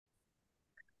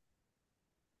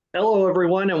Hello,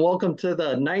 everyone, and welcome to the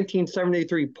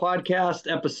 1973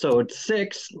 podcast, episode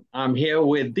 6. I'm here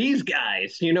with these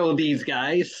guys. You know these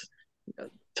guys.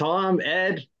 Tom,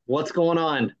 Ed, what's going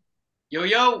on? Yo,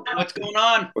 yo, what's going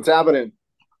on? What's happening?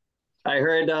 I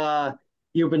heard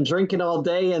you've been drinking all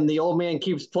day and the old man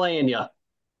keeps playing you.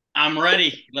 I'm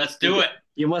ready. Let's You, do it.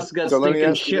 you must have got So let me stinking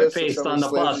ask you shit this: if faced somebody on the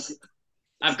slays bus. you,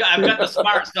 I've got the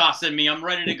smart sauce in me. I'm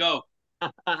ready to go.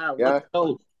 Let's yeah,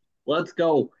 go. Let's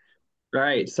go. All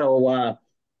right. So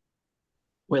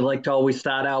we like to always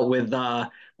start out with a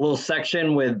little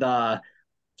section with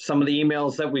some of the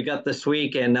emails that we got this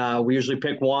week, and we usually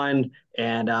pick one.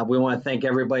 And we want to thank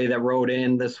everybody that wrote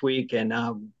in this week. And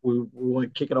we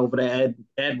want to kick it over to Ed.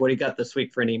 Ed, what do you got this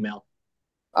week for an email?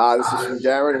 this is from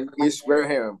Darren in East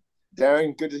Wareham.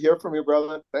 Darren, good to hear from you,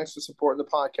 brother. Thanks for supporting the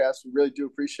podcast. We really do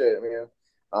appreciate it, man.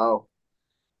 Uh,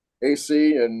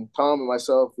 AC and Tom and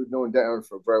myself, we've known Darren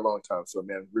for a very long time, so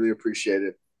man, really appreciate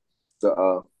it.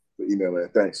 The email, man.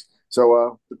 Thanks.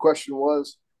 So the question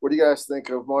was, what do you guys think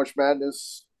of March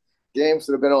Madness games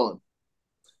that have been on?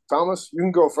 Thomas, you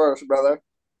can go first, brother.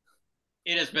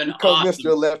 It has been You come, Mister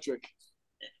awesome. Electric.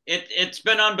 It's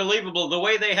been unbelievable the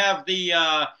way they have the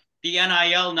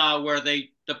NIL now, where the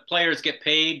players get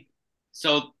paid.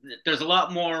 So there's a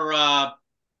lot more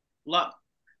lot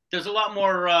there's a lot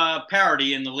more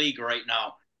parity in the league right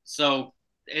now. So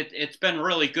it's been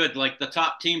really good. Like the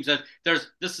top teams that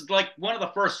this is like one of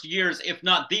the first years, if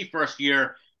not the first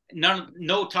year,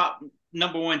 no top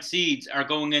number one seeds are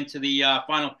going into the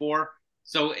final four.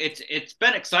 So it's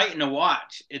been exciting to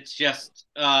watch. It's just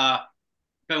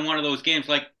been one of those games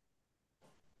like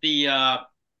the uh,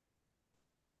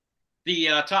 the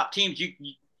top teams.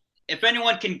 If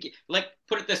anyone can like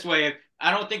put it this way,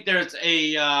 I don't think there's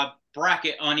a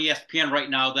bracket on ESPN right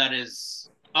now that is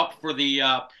up for the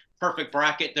perfect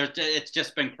bracket. It's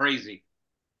just been crazy.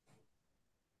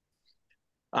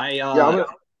 I Yeah, I'm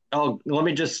Oh, let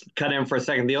me just cut in for a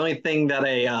second. The only thing that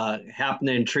I happened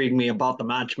to intrigue me about the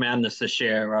March Madness this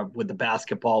year with the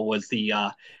basketball was the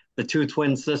two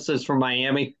twin sisters from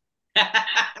Miami.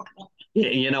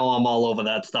 You know, I'm all over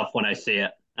that stuff when I see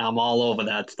it. I'm all over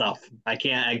that stuff. I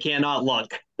cannot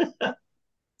look.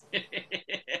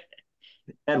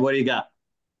 Ed, what do you got?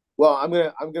 well. I'm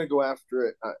gonna go after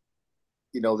it.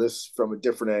 This from a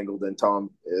different angle than Tom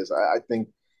is. I think,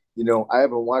 I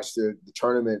haven't watched the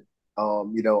tournament,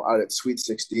 out at Sweet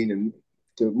 16 and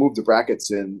to move the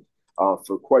brackets in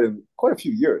for quite a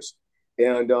few years.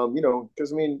 And,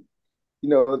 because I mean,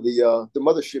 the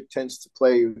mothership tends to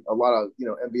play a lot of,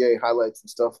 NBA highlights and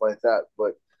stuff like that.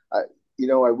 But I,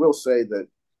 I will say that,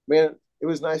 man, it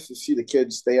was nice to see the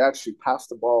kids. They actually passed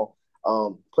the ball,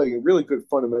 playing really good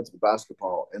fundamental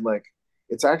basketball. And like,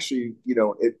 it's actually,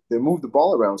 they move the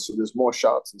ball around. So there's more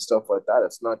shots and stuff like that.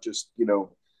 It's not just,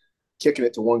 kicking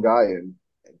it to one guy and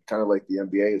kind of like the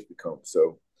NBA has become.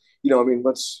 So, I mean,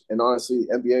 and honestly,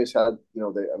 NBA's had,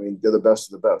 they're the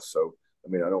best of the best. So, I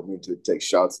mean, I don't mean to take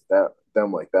shots at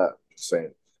them like that. I'm just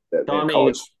saying that, man, Tommy,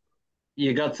 college.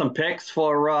 you got some picks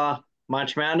for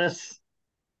March Madness?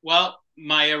 Well,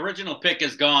 my original pick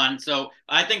is gone, so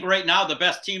I think right now the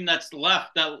best team that's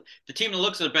left, that the team that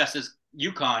looks the best is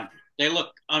UConn. They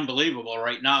look unbelievable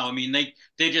right now. I mean, they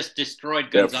just destroyed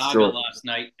Yeah, for Gonzaga sure. last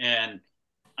night, and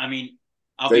I mean,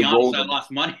 I'll They be honest, rolled I them. lost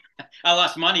money. I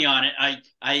lost money on it.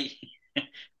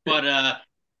 But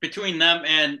between them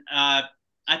and I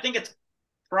think it's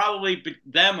probably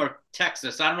them or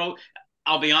Texas. I don't know.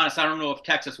 I'll be honest. I don't know if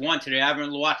Texas won today. I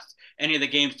haven't watched any of the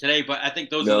games today, but I think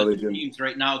those are No, the they two didn't. teams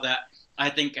right now that I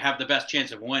think have the best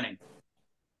chance of winning.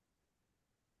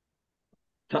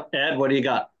 Ed, what do you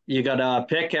got? You got a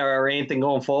pick or anything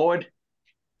going forward?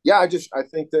 Yeah, I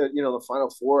think that the final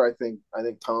four. I think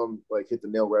Tom like hit the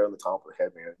nail right on the top of the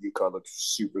head, man. UConn looked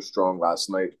super strong last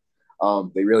night.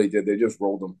 They really did. They just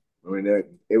rolled them. I mean,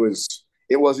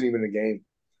 it wasn't even a game.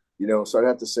 So I'd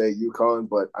have to say UConn,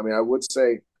 but I mean, I would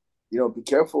say, be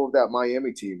careful of that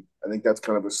Miami team. I think that's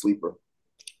kind of a sleeper.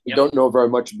 I Yep. don't know very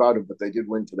much about it, but they did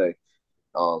win today.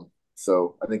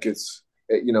 So I think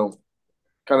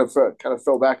kind of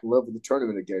fell back in love with the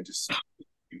tournament again. Just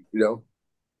you know,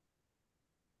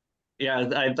 Yeah,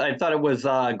 I thought it was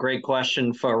a great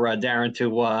question for Darren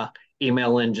to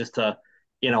email in just to,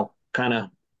 kind of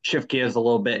shift gears a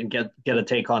little bit and get a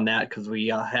take on that because we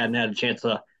hadn't had a chance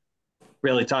to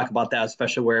really talk about that,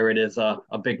 especially where it is a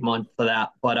big month for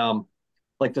that. But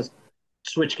like to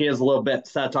switch gears a little bit,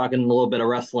 start talking a little bit of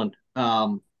wrestling.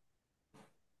 We're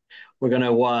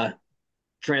gonna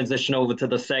transition over to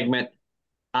the segment.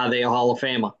 Are they a Hall of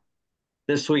Famer?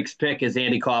 This week's pick is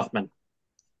Andy Kaufman.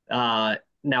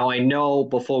 Now I know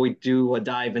before we do a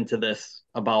dive into this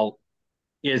about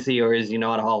is he or is he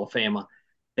not a Hall of Famer?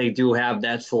 They do have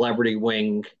that celebrity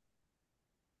wing.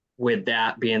 With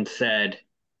that being said,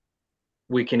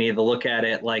 we can either look at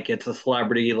it like it's a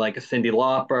celebrity, like a Cyndi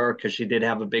Lauper, because she did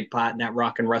have a big part in that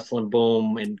rock and wrestling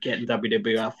boom and getting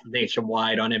WWF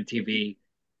nationwide on MTV.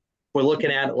 We're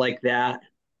looking at it like that.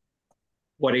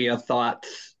 What are your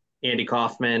thoughts, Andy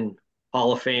Kaufman,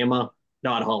 Hall of Famer,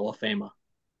 not Hall of Famer?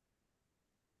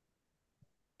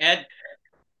 Ed,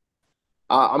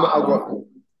 I'll go.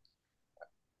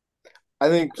 I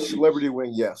think celebrity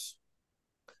wing, yes.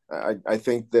 I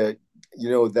think that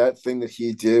that thing that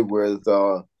he did with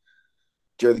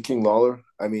Jerry the King Lawler.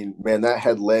 I mean, man, that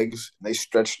had legs. They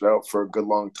stretched it out for a good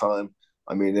long time.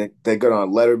 I mean, they got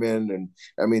on Letterman, and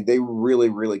I mean, they really,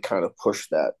 really kind of pushed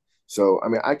that. So, I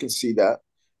mean, I can see that.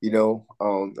 You know,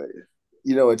 um,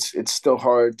 it's still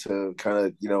hard to kind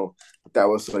of that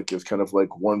was like it was kind of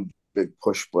like one big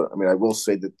push. But I mean, I will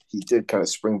say that he did kind of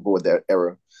springboard that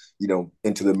era,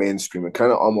 into the mainstream and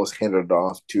kind of almost handed it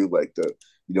off to like the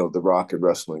rock and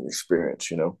wrestling experience.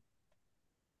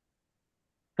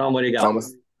 Tom, what do you got?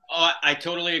 Thomas. oh, I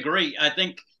totally agree. I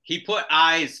think he put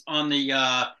eyes on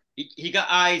the he got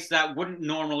eyes that wouldn't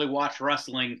normally watch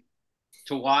wrestling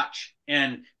to watch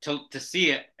and to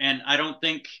see it. And I don't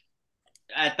think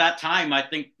at that time, I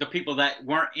think the people that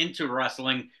weren't into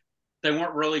wrestling, they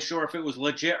weren't really sure if it was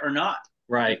legit or not. If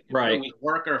Right, it right, was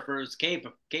work or if it was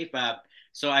kayfabe.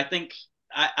 So I think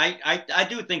I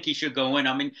do think he should go in.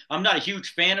 I mean, I'm not a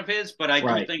huge fan of his, but I do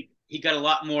right. think he got a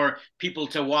lot more people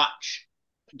to watch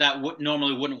that would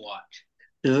normally wouldn't watch.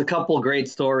 There's a couple of great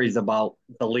stories about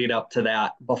the lead up to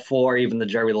that before even the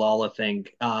Jerry Lawler thing.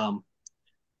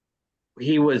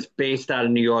 He was based out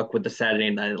of New York with the Saturday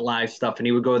Night Live stuff, and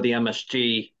he would go to the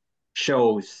MSG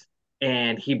shows,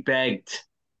 and he begged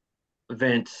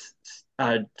Vince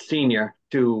Senior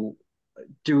to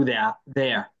do that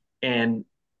there, and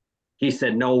he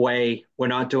said, "No way, we're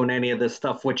not doing any of this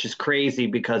stuff," which is crazy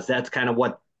because that's kind of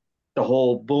what the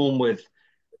whole boom with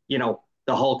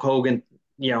the Hulk Hogan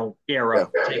Yeah.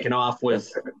 era taking off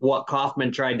was what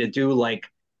Kaufman tried to do like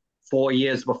 4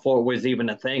 years before it was even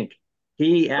a thing.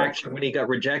 He Right. actually, when he got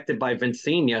rejected by Vince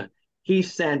Senior, he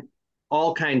sent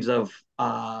all kinds of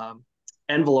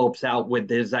envelopes out with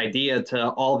his idea to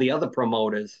all the other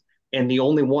promoters, and the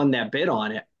only one that bid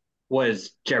on it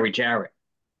was Jerry Jarrett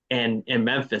and in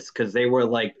Memphis because they were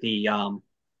like the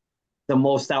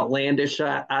most outlandish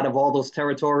out of all those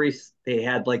territories. They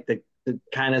had like the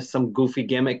kind of some goofy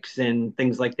gimmicks and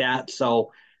things like that.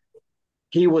 So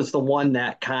he was the one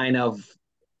that kind of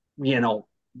you know,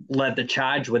 led the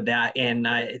charge with that, and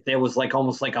there was like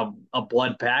almost like a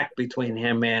blood pact between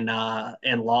him and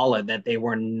Lawler that they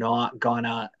were not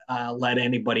gonna let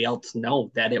anybody else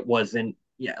know that it wasn't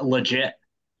legit.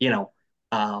 You know,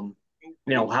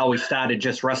 how he started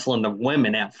just wrestling the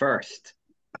women at first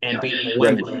and beating the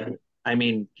Right. women. I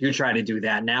mean, you try to do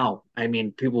that now. I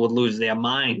mean, people would lose their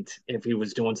mind if he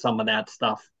was doing some of that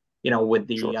stuff.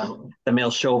 With Sure. the male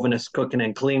chauvinist cooking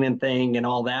and cleaning thing and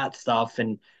all that stuff,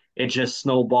 and it just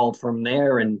snowballed from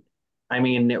there. And I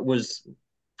mean, it was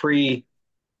pre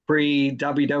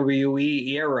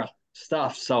WWE era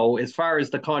stuff. So as far as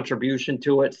the contribution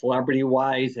to it, celebrity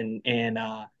wise, and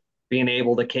being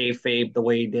able to kayfabe the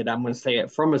way he did, I'm going to say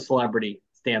it from a celebrity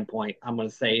standpoint. I'm going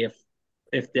to say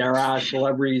if there are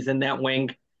celebrities in that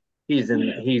wing, he's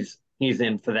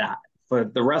in for that. For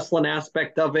the wrestling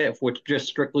aspect of it, if we're just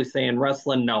strictly saying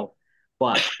wrestling, no.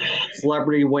 But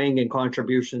celebrity wing and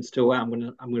contributions to it, I'm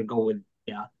gonna go with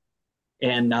yeah.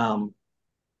 And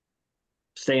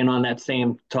staying on that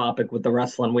same topic with the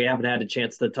wrestling, we haven't had a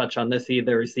chance to touch on this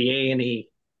either. Is the A&E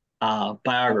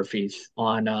biographies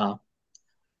on?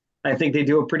 I think they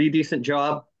do a pretty decent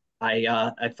job.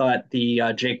 I thought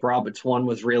the Jake Roberts one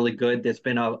was really good. There's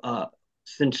been a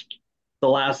since the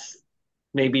last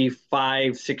maybe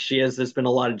 5-6 years, there's been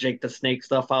a lot of Jake the Snake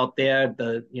stuff out there.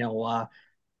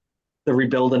 The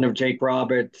rebuilding of Jake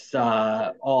Roberts,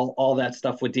 all that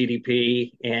stuff with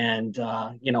DDP, and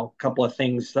a couple of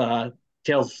things.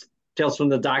 Tales Tales from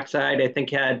the Dark Side, I think,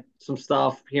 had some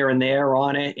stuff here and there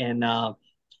on it, and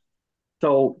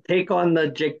so take on the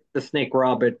Jake the Snake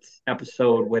Roberts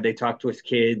episode where they talked to his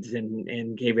kids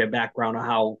and gave you a background of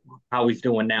how he's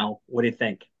doing now. What do you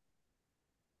think?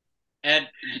 Ed,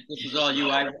 this is all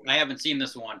you. I haven't seen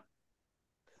this one.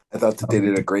 I thought that they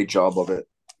did a great job of it.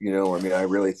 I mean, I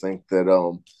really think that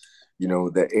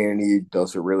that A&E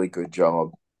does a really good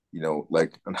job.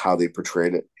 Like on how they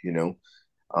portrayed it. There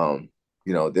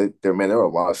are a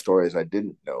lot of stories I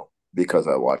didn't know because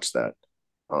I watched that.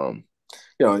 Um,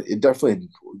 it definitely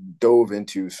dove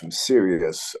into some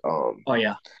serious Oh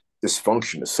yeah,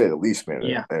 dysfunction to say the least, man.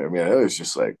 yeah, I mean, it was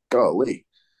just like, golly.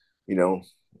 You know,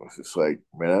 it's just like,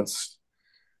 man, that's,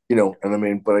 and I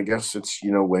mean, but I guess it's,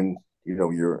 when,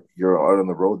 you're out on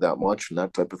the road that much and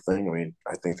that type of thing. I mean,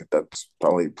 I think that that's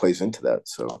probably plays into that.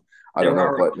 So I don't There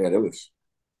know, are but man, it was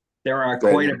there are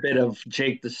good. quite a bit of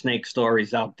Jake the Snake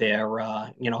stories out there.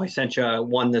 I sent you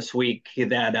one this week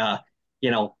that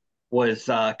you know, was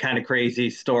kind of crazy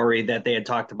story that they had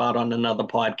talked about on another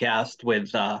podcast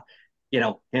with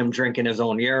him drinking his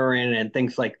own urine and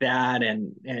things like that,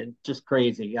 and just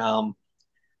crazy.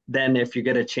 Then if you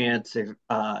get a chance, if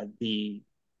the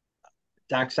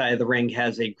Dark Side of the Ring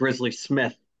has a Grizzly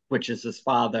Smith, which is his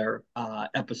father,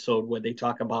 episode where they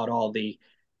talk about all the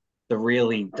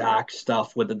really dark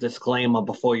stuff with a disclaimer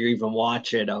before you even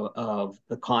watch it of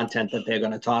the content that they're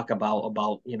going to talk about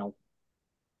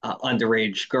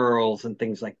underage girls and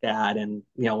things like that. And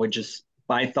it just,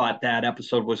 I thought that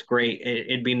episode was great.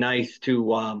 It'd be nice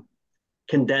to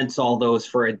condense all those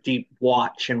for a deep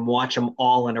watch and watch them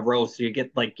all in a row, so you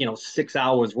get 6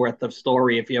 hours worth of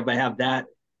story. If you ever have that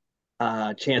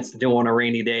chance to do on a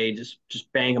rainy day, just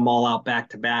bang them all out back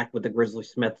to back with the Grizzly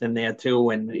Smith in there too,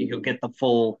 and you'll get the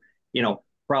full,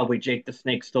 probably Jake the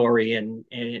Snake story, and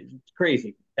it's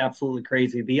crazy, absolutely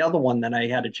crazy. The other one that I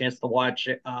had a chance to watch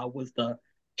was the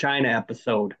China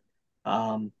episode.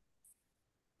 Um,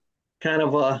 kind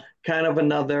of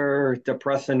another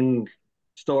depressing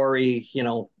story,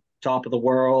 top of the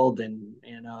world, and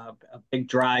a big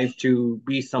drive to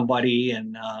be somebody,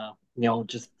 and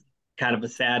just kind of a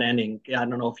sad ending. I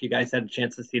don't know if you guys had a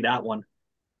chance to see that one.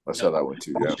 I saw that one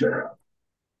too. Yeah.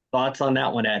 Thoughts on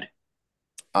that one, Ed?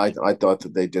 I thought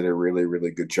that they did a really,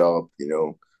 really good job.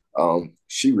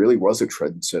 She really was a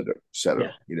Yeah,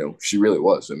 setter. She really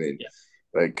was. I mean,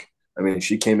 yeah,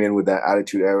 she came in with that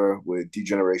Attitude Era with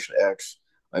Degeneration X.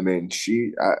 I mean,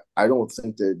 I don't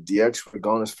think that DX would have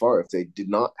gone as far if they did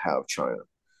not have China.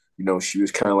 She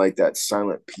was kind of like that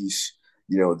silent piece,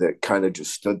 that kind of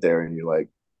just stood there, and you're like,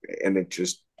 and it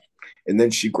just, and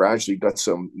then she gradually got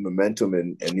some momentum,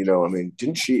 and I mean,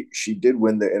 didn't she did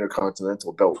win the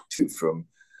Intercontinental belt too from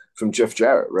Jeff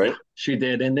Jarrett, yeah. right? She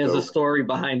did, and there's a So story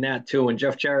behind that too. And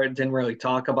Jeff Jarrett didn't really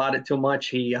talk about it too much.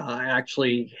 He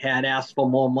actually had asked for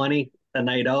more money the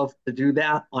night of to do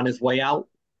that on his way out,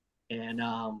 and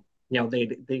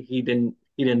he didn't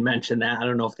mention that. I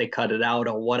don't know if they cut it out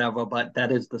or whatever, but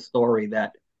that is the story,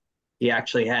 that he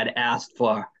actually had asked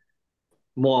for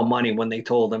more money when they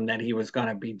told him that he was going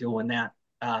to be doing that,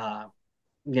 uh,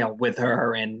 with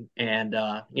her, and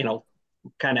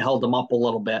kind of held him up a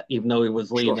little bit, even though he was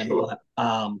sure, leaving. But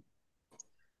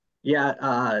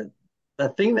yeah, the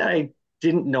thing that I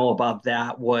didn't know about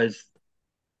that was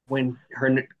when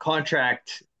her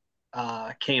contract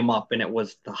came up, and it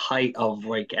was the height of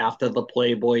like after the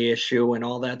Playboy issue and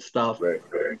all that stuff. right,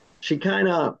 right, She kind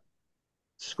of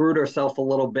screwed herself a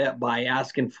little bit by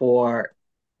asking for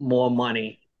more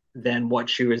money than what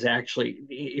she was actually.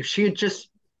 If she had just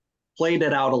played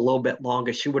it out a little bit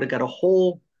longer, she would have got a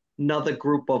whole another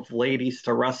group of ladies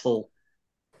to wrestle,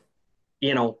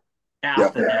 you know, yeah,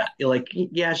 after that. Like,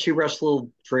 yeah, she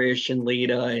wrestled Trish and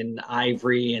Lita and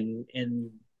Ivory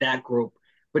and that group.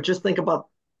 But just think about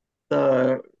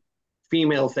the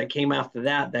females that came after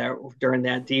that during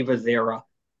that Divas era,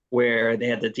 where they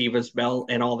had the Divas belt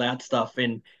and all that stuff,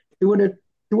 and it would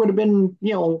have been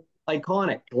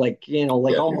iconic, like like yeah,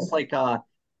 almost like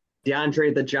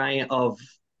DeAndre the Giant of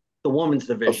the women's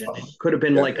division. It could have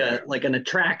been yeah, like an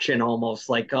attraction, almost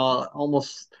like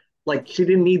she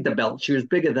didn't need the belt. She was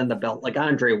bigger than the belt, like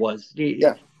Andre was.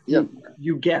 yeah, yeah,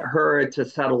 You get her to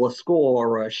settle a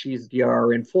score, or she's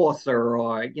your enforcer,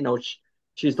 or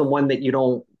she's the one that you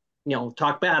don't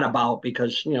talk bad about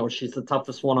because she's the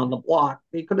toughest one on the block.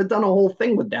 They could have done a whole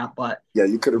thing with that, but yeah.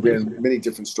 You could have ran many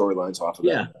different storylines off of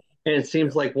that. yeah. And it Yeah,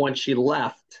 seems like once she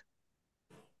left,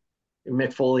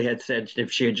 Mick Foley had said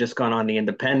if she had just gone on the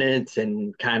independents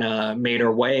and kind of made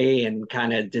her way and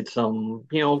kind of did some,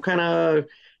 kind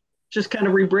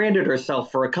of rebranded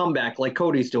herself for a comeback like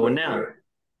Cody's doing right, now, right.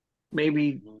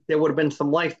 maybe there would have been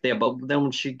some life there. But then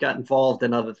when she got involved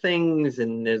in other things,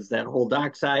 and there's that whole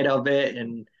dark side of it,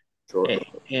 Sure.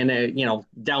 and a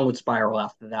downward spiral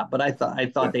after that. But I thought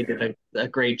Yeah. they did a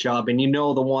great job. And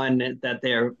the one that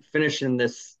they're finishing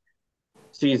this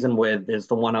season with is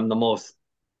the one I'm the most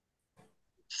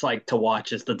psyched to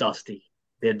watch, is the Dusty.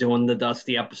 They're doing the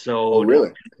Dusty Oh, episode.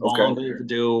 really? It's Okay. long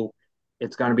overdue.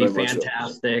 It's going to be Very much so.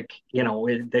 fantastic.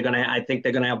 I think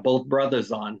they're gonna have both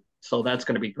brothers on, so that's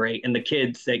going to be great. And the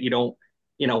kids that you don't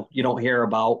hear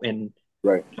about, and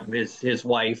Right. his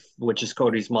wife, which is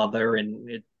Cody's mother,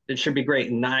 and it should be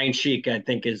great. And Iron Sheik, I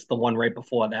think, is the one right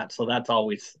before that, so that's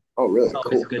always Oh, really?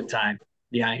 always a Cool. good time.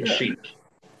 The Iron Yeah. Sheik.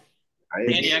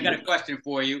 Andy, I got a question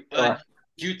for you.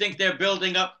 Do you think they're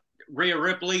building up Rhea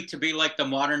Ripley to be like the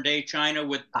modern day China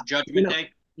with Judgment Day?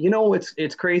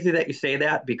 It's crazy that you say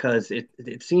that because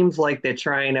it seems like they're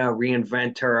trying to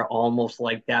reinvent her almost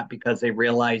like that because they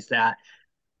realize that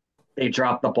they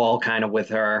dropped the ball kind of with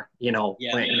her,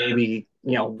 maybe,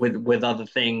 with other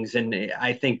things. And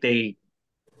I think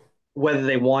whether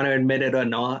they want to admit it or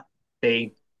not,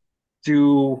 they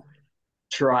do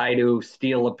try to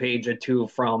steal a page or two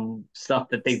from stuff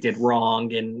that they did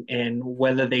wrong, and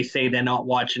whether they say they're not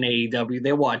watching AEW,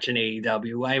 they're watching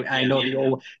AEW. I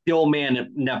know the old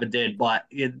man never did, but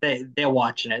they're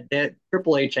watching it.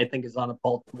 Triple H, I think, is on the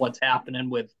pulse of what's happening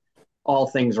with all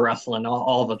things wrestling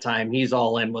all the time. He's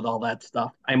all in with all that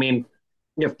stuff. I mean,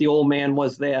 if the old man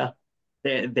was there,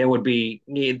 they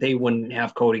wouldn't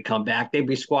have Cody come back. They'd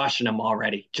be squashing him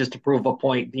already just to prove a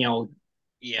point.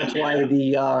 That's why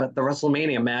the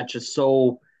WrestleMania match is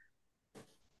so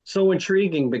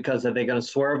intriguing, because are they going to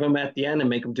swerve him at the end and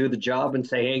make him do the job and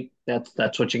say, hey,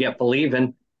 that's what you get for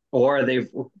leaving, or are they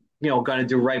going to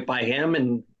do right by him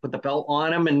and put the belt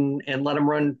on him and let him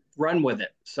run with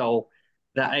it? So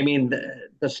that, I mean,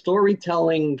 the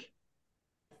storytelling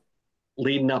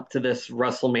leading up to this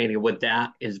WrestleMania with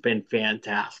that has been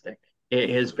fantastic. It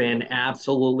has been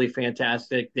absolutely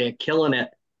fantastic. They're killing it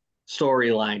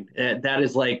storyline. That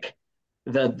is like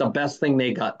the best thing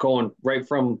they got going right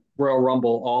from Royal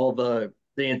Rumble. All the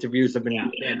interviews have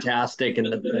been fantastic,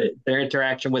 and their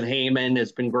interaction with Heyman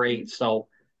has been great. So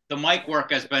the mic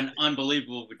work has been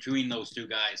unbelievable between those two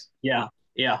guys. Yeah.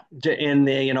 And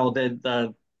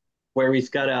the where he's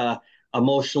got to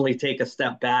emotionally take a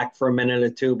step back for a minute or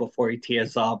two before he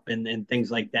tears up and things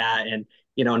like that. And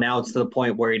now it's to the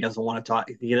point where he doesn't want to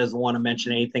talk. He doesn't want to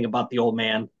mention anything about the old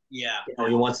man. Yeah.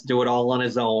 He wants to do it all on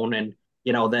his own, and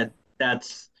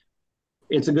it's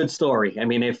a good story. I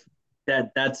mean, if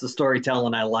that's the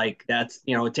storytelling I like. That's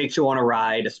it takes you on a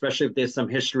ride, especially if there's some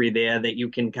history there that you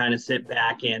can kind of sit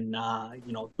back and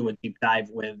do a deep dive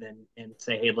with and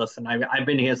say, hey, listen, I've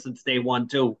been here since day one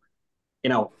too.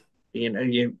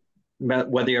 You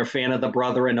whether you're a fan of the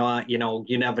brother or not, you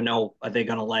never know. Are they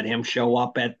going to let him show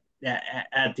up at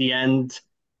the end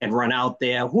and run out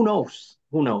there? Who knows?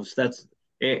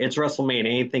 It's WrestleMania.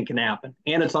 Anything can happen,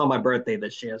 and it's on my birthday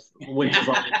this year, which is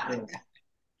always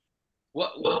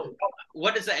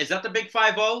What is that? Is that the Big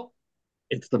 5-0?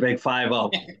 It's the Big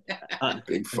 5-0.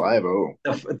 Big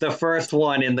 5-0. The first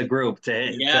one in the group to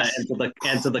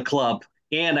enter the club.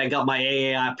 And I got my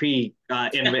AARP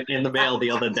in the mail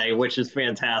the other day, which is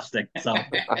fantastic. So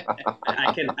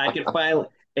I can finally,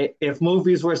 if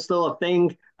movies were still a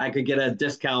thing, I could get a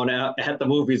discount at the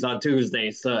movies on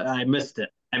Tuesday. So I missed it.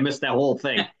 I missed that whole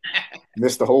thing.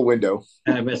 Missed the whole window.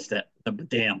 I missed it.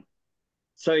 Damn.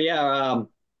 So yeah,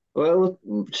 well,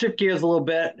 shift gears a little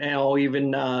bit.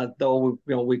 Even though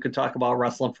we could talk about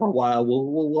wrestling for a while,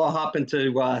 we'll hop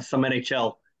into some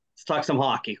NHL. Let's talk some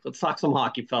hockey. Let's talk some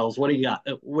hockey, fellas. What do you got?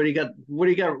 What do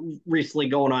you got recently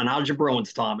going on? How's your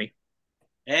Bruins, Tommy?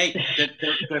 Hey,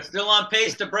 they're still on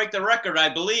pace to break the record, I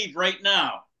believe, right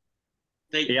now.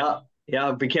 Yeah.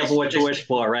 Be careful what you wish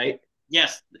for, right?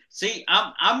 Yes. See,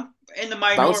 I'm in the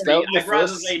minority. I'd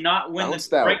rather they not win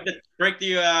break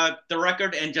the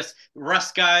record and just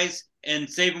rest guys and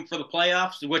save them for the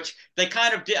playoffs, which they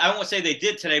kind of did. I won't say they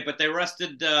did today, but they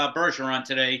rested Bergeron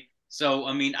today. So,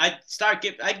 I mean, I'd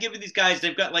give these guys,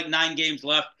 they've got like 9 games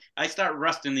left. I start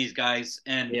resting these guys.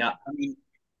 And, I mean,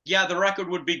 the record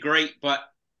would be great, but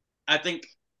I think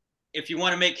if you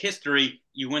want to make history,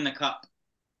 you win the cup.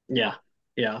 Yeah.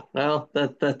 Well,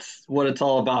 that's what it's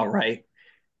all about, right?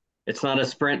 It's not a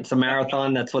sprint, it's a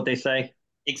marathon. That's what they say.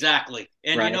 Exactly.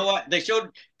 And right. You know what? They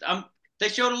showed a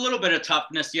little bit of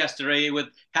toughness yesterday with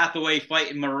Hathaway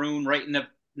fighting Maroon right in the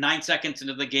 9 seconds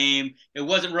into the game. It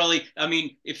wasn't really, I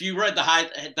mean, if you read the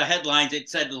headlines, it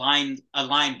said a line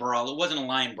brawl. It wasn't a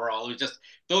line brawl. It was just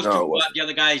those two, the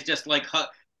other guys just like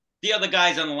the other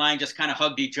guys on the line just kind of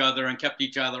hugged each other and kept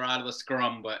each other out of the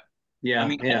scrum. But I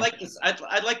mean, I like this.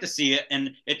 I'd like to see it,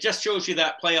 and it just shows you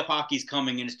that playoff hockey's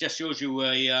coming, and it just shows you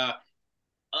a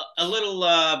little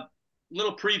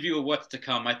preview of what's to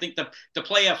come. I think the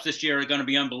playoffs this year are going to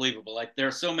be unbelievable. Like, there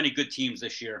are so many good teams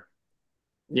this year.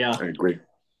 Yeah, I agree.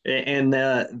 And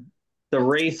the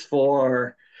race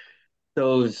for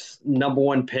those number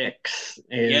 1 picks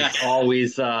is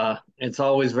always it's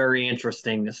always very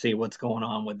interesting to see what's going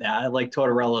on with that. I like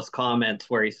Tortorella's comments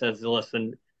where he says,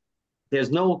 listen, there's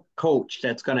no coach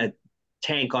that's going to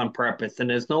tank on purpose, and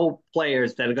there's no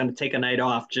players that are going to take a night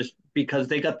off just because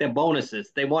they got their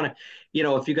bonuses. They want to,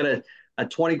 if you got a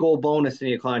 20 goal bonus in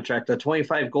your contract, a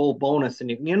 25 goal bonus, and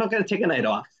you're not going to take a night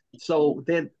off. So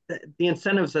the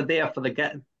incentives are there for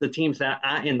the teams that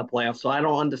aren't in the playoffs. So I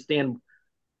don't understand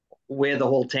where the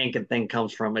whole tanking thing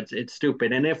comes from. It's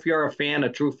stupid. And if you're a fan, a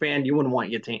true fan, you wouldn't want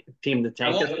your team to I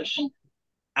tank won't. it.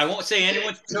 I won't say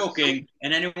anyone's joking,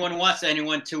 and anyone wants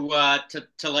anyone to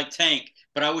like tank.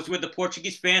 But I was with the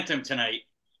Portuguese Phantom tonight,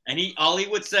 and he all he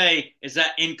would say is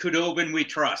that in Kudobin we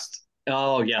trust.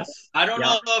 Oh yes, I don't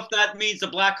yeah, know if that means the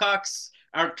Blackhawks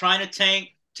are trying to tank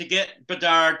to get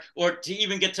Bedard or to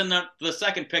even get to the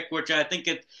second pick, which I think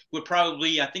it would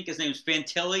probably. I think his name is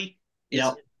Fantilli.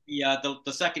 yeah, Is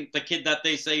the second the kid that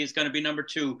they say is going to be number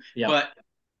two. yeah. But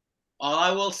all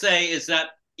I will say is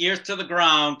that ears to the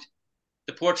ground.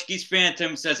 The Portuguese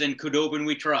Phantom says, "In Kudobin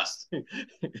we trust."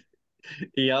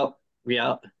 Yep,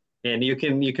 yep. And you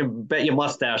can bet your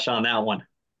mustache on that one.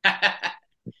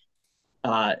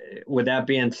 Uh, with that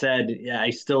being said, yeah,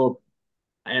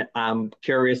 I'm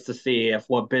curious to see if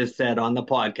what Biz said on the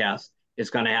podcast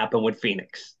is going to happen with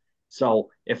Phoenix.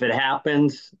 So if it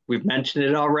happens, we've mentioned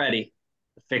it already.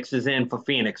 The fix is in for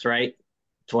Phoenix, right?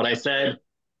 It's what I said.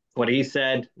 What he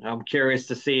said. I'm curious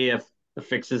to see if the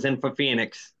fix is in for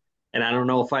Phoenix. And I don't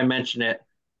know if I mentioned it.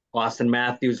 Austin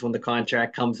Matthews, when the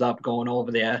contract comes up, going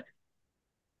over there.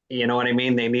 You know what I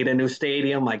mean? They need a new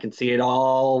stadium. I can see it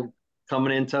all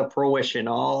coming into fruition.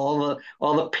 All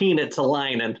the peanuts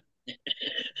aligning.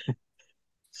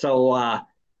 So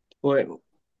we're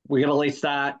gonna at least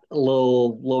start a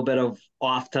little bit of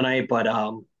off tonight, but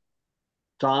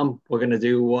Tom, we're gonna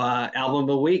do album of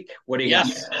the week. What do you got?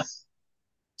 Yes.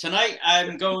 Tonight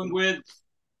I'm going with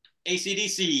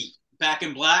AC/DC, Back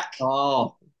in Black.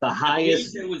 Oh, the I believe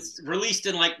highest it was released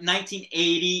in like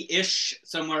 1980-ish,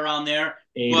 somewhere around there.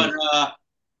 80. But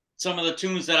some of the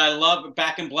tunes that I love,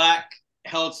 Back in Black,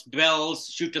 Hell's Bells,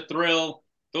 Shoot to Thrill,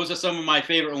 those are some of my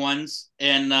favorite ones.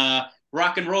 And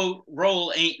Rock and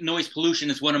Roll Ain't Noise Pollution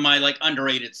is one of my like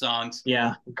underrated songs.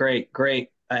 Yeah, great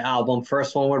album.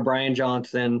 First one with Brian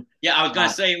Johnson. Yeah, I was gonna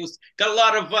say it was got a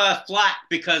lot of flack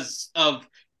because of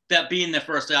that being their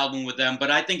first album with them,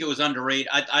 but I think it was underrated.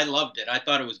 I loved it. I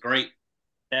thought it was great.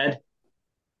 Ed?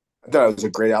 I thought it was a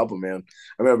great album, man.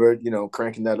 I remember,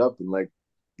 cranking that up and like,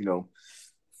 you know,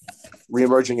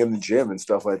 reemerging in the gym and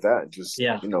stuff like that. Just,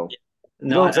 Yeah. you know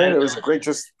what I'm saying? It was great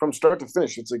just from start to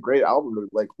finish. It's a great album to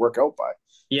like work out by.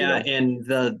 Yeah, you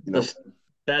know? and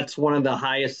that's one of the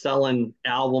highest selling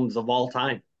albums of all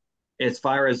time. As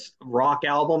far as rock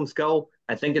albums go,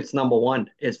 I think it's number one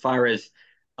as far as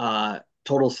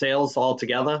total sales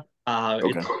altogether.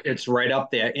 Okay. It's right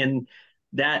up there. In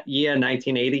that year,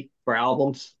 1980, for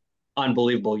albums,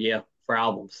 unbelievable year for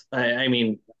albums. I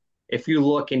mean, if you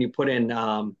look and you put in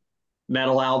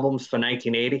metal albums for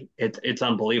 1980, it's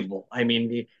unbelievable. I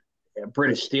mean,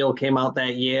 British Steel came out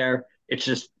that year. It's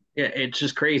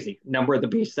just crazy. Number of the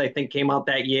Beast, I think, came out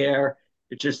that year.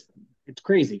 It's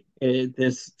crazy.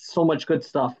 There's so much good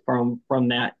stuff from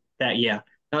that year.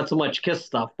 Not so much Kiss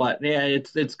stuff, but yeah,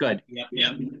 it's good. Yep.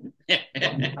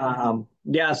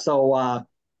 Yeah. So,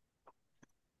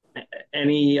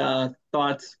 any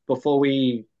thoughts before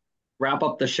we wrap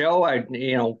up the show?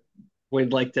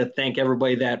 We'd like to thank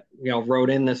everybody that wrote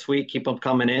in this week. Keep them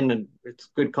coming in, and it's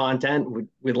good content.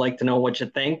 We'd like to know what you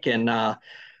think, and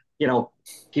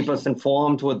keep us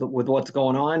informed with what's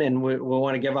going on. And we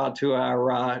want to give out to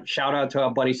our shout out to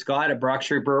our buddy Scott at Brock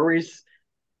Street Breweries.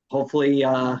 Hopefully,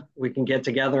 we can get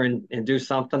together and do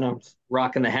something. I'm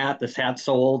rocking the hat. This hat's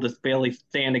so old, it's barely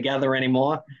staying together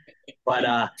anymore.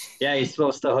 But yeah, he's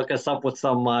supposed to hook us up with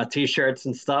some t-shirts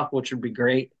and stuff, which would be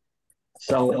great.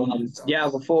 So yeah,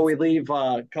 before we leave,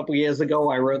 a couple years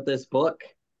ago, I wrote this book,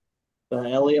 the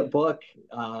Elliot book.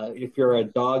 If you're a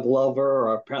dog lover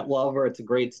or a pet lover, it's a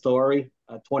great story.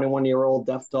 A 21-year-old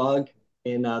deaf dog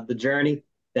in the journey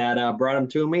that brought him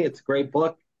to me. It's a great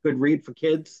book, good read for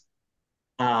kids.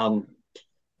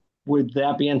 With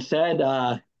that being said,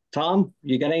 Tom,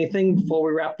 you got anything before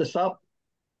we wrap this up?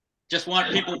 Just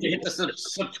want people to hit the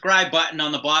subscribe button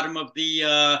on the bottom of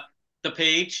the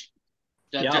page.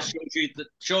 That just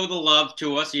show the love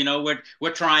to us.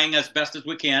 We're trying as best as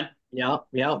we can. Yeah,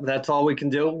 that's all we can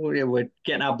do. We're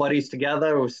getting our buddies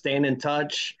together. We're staying in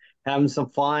touch, having some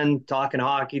fun, talking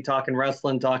hockey, talking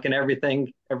wrestling, talking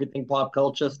everything pop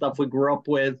culture stuff we grew up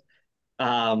with.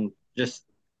 Just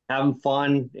having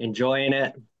fun, enjoying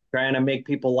it, trying to make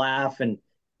people laugh, and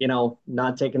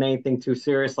not taking anything too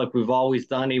serious like we've always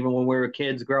done, even when we were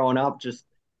kids growing up. Just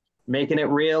making it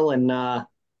real and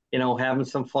having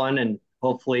some fun, and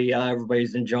hopefully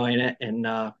everybody's enjoying it, and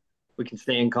we can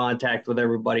stay in contact with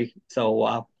everybody.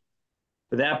 So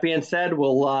with that being said,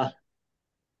 we'll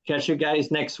catch you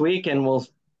guys next week, and we'll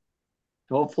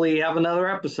hopefully have another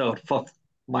episode for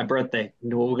my birthday.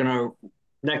 We're gonna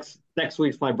next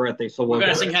week's my birthday, so we're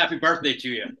gonna sing happy birthday to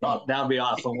you. That'll be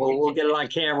awesome. We'll get it on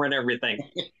camera and everything.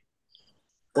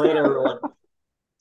 Later, everyone.